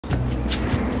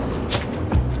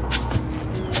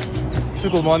So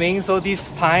good morning. So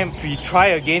this time we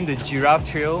try again the Giraffe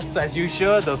Trail. So as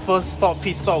usual, the first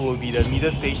pit stop will be the middle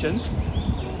station.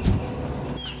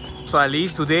 So at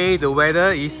least today the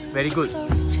weather is very good.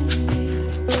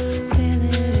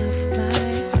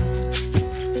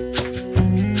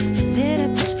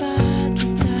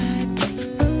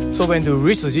 So when you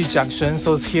reach this junction,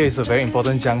 so here is a very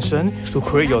important junction to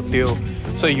create your tail.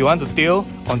 So if you want to tail,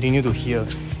 continue to here.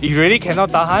 If you really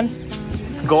cannot tahan,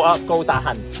 go up, go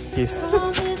tahan. Yes.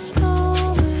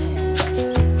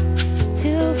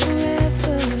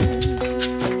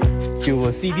 You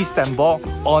will see this tembok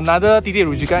or another titik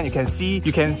rujukan. You can see,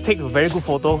 you can take a very good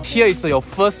photo. Here is your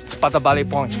first patah balik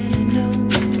point.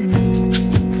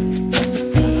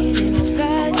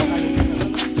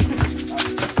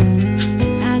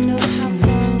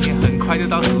 快就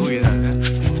到植物园了。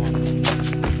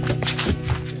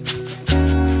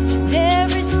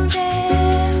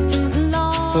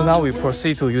So now we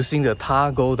proceed to using the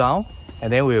tar go down,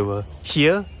 and then we will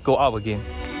here go up again.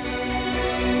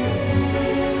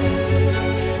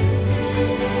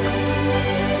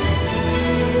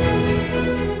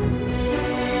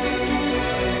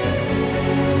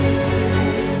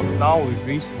 Now we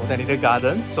reached Botanical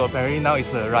Garden. So apparently now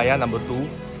it's the Raya number 2.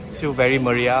 Still very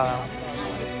Maria.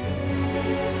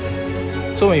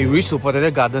 So when you reach to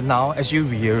Botanical Garden now, actually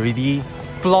we are already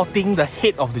plotting the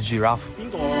head of the giraffe.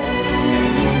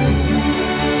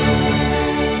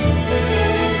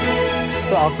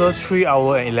 So after 3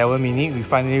 hours and 11 minutes, we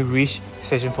finally reached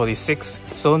station 46.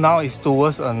 So now it's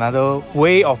towards another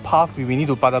way of path we need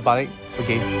to patah balik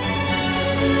again.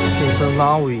 Okay, so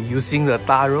now we're using the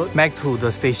tar road back to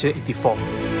the station 84.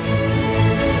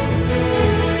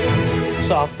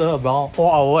 So after about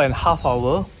 4.5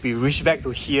 hours, we reach back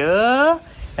to here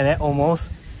and then almost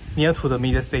near to the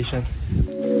middle station.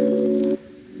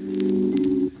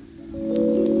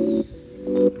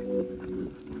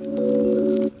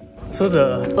 So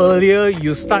the earlier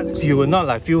you start, you will not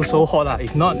like feel so hot.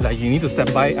 If not, like you need to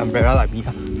stand by umbrella like me.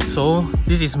 So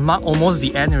this is almost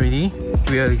the end already.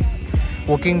 We are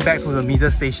walking back to the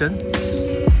middle station.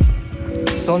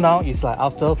 So now it's like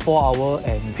after 4 hours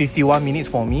and 51 minutes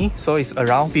for me. So it's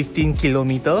around 15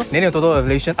 kilometers. Then the total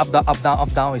elevation up, down, up, down,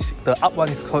 up, down is the up one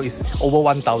is called is over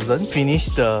 1000. Finish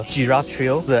the Giraffe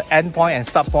Trail. The end point and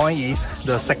start point is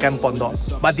the second pondok.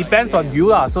 But depends on you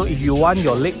lah. So if you want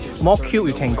your leg more cute,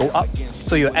 you can go up.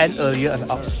 So you end earlier and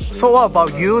up. So what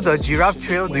about you, the Giraffe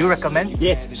Trail? Do you recommend?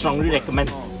 Yes, strongly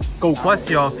recommend. Go. What's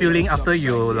your feeling after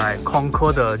you like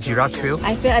conquer the Giraffe Trail?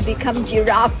 I feel I become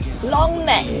giraffe, long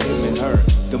neck.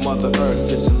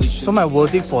 So my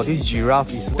verdict for this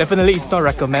giraffe is definitely it's not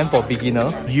recommend for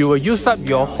beginner. You will use up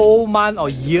your whole month or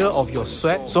year of your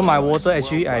sweat. So my water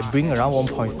actually I bring around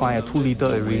 1.5 or 2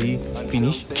 liters already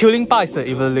finished. Killing part is the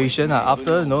evaluation.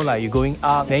 After like you're going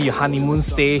up, then your honeymoon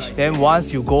stage. Then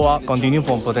once you go up, continue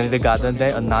from Botanical Garden,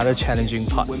 then another challenging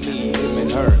part.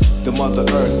 The Mother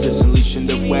Earth is unleashing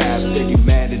the wrath that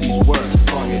humanity's worth.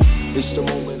 It's the